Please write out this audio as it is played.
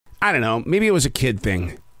I don't know, maybe it was a kid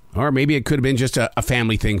thing, or maybe it could have been just a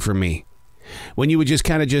family thing for me. When you would just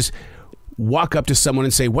kind of just walk up to someone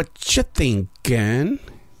and say, "Whatcha thinkin?"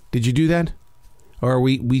 Did you do that? Or are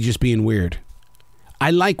we just being weird?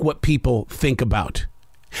 I like what people think about.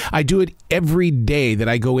 I do it every day that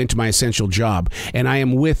I go into my essential job, and I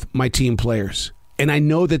am with my team players. And I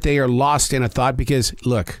know that they are lost in a thought because,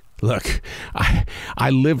 look, I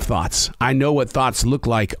live thoughts. I know what thoughts look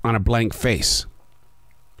like on a blank face.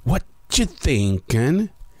 Whatcha thinkin?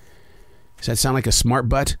 Does that sound like a smart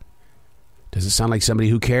butt? Does it sound like somebody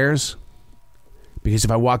who cares? Because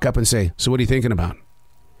if I walk up and say, "So what are you thinking about?"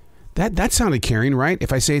 That sounded caring, right?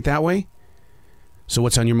 If I say it that way. So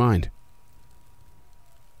what's on your mind?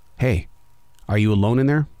 Hey, are you alone in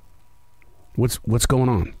there? What's going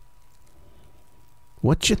on?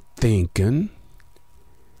 Whatcha thinkin?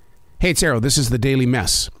 Hey, it's Arrow. This is the Daily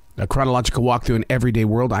Mess, a chronological walk through an everyday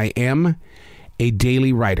world. I am a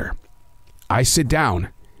daily writer. I sit down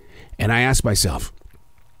and I ask myself,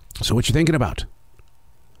 so what you thinking about?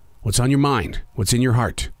 What's on your mind? What's in your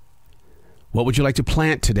heart? What would you like to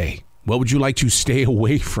plant today? What would you like to stay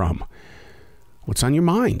away from? What's on your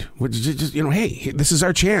mind? Hey, this is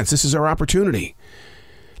our chance. This is our opportunity.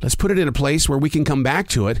 Let's put it in a place where we can come back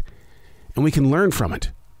to it and we can learn from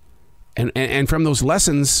it. And from those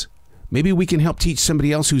lessons, maybe we can help teach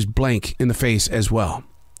somebody else who's blank in the face as well.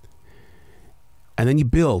 And then you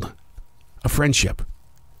build a friendship,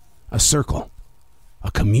 a circle,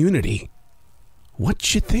 a community.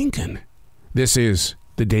 What you thinking? This is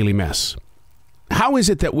the Daily Mess. How is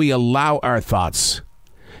it that we allow our thoughts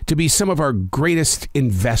to be some of our greatest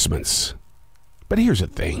investments? But here's the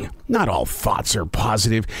thing. Not all thoughts are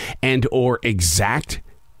positive and or exact.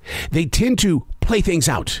 They tend to play things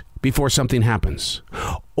out before something happens.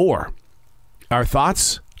 Or our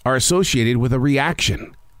thoughts are associated with a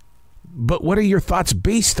reaction. But what are your thoughts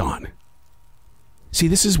based on? See,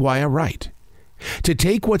 this is why I write. To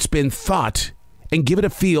take what's been thought and give it a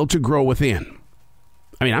feel to grow within.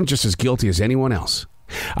 I mean, I'm just as guilty as anyone else.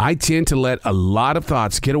 I tend to let a lot of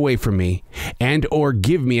thoughts get away from me and or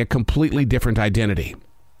give me a completely different identity.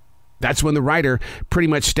 That's when the writer pretty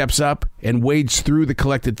much steps up and wades through the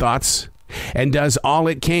collected thoughts and does all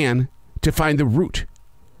it can to find the root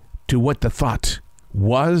to what the thought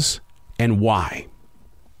was and why.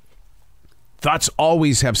 Thoughts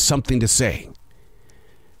always have something to say.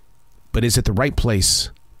 But is it the right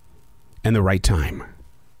place and the right time?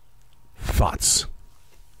 Thoughts.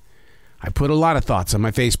 I put a lot of thoughts on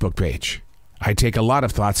my Facebook page. I take a lot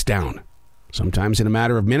of thoughts down. Sometimes in a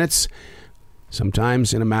matter of minutes,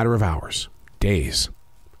 sometimes in a matter of hours, days.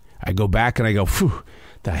 I go back and I go, phew,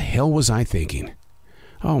 the hell was I thinking?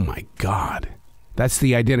 Oh my God. That's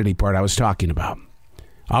the identity part I was talking about.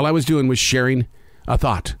 All I was doing was sharing a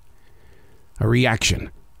thought, a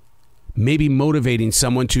reaction, maybe motivating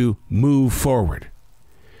someone to move forward.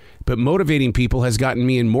 But motivating people has gotten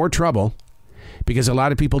me in more trouble because a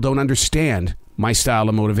lot of people don't understand my style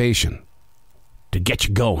of motivation. To get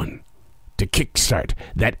you going, to kickstart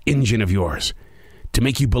that engine of yours, to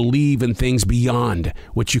make you believe in things beyond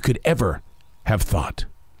what you could ever have thought.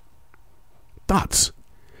 Thoughts,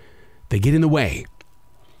 they get in the way.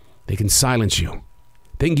 They can silence you.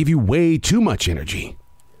 They can give you way too much energy.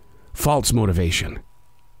 False motivation.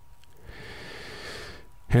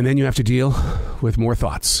 And then you have to deal with more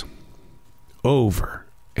thoughts. Over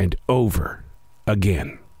and over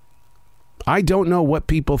again. I don't know what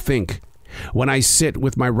people think when I sit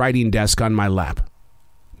with my writing desk on my lap.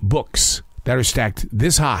 Books that are stacked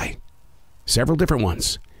this high. Several different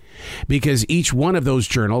ones. Because each one of those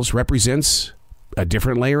journals represents a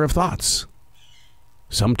different layer of thoughts.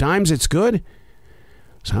 Sometimes it's good.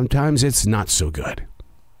 Sometimes it's not so good.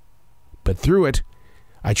 But through it,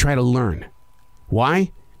 I try to learn.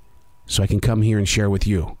 Why? So I can come here and share with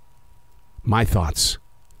you my thoughts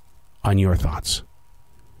on your thoughts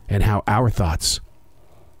and how our thoughts,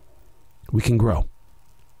 we can grow,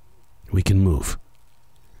 we can move,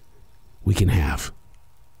 we can have,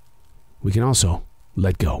 we can also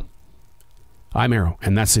let go. I'm Arrow,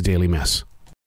 and that's the Daily Mess.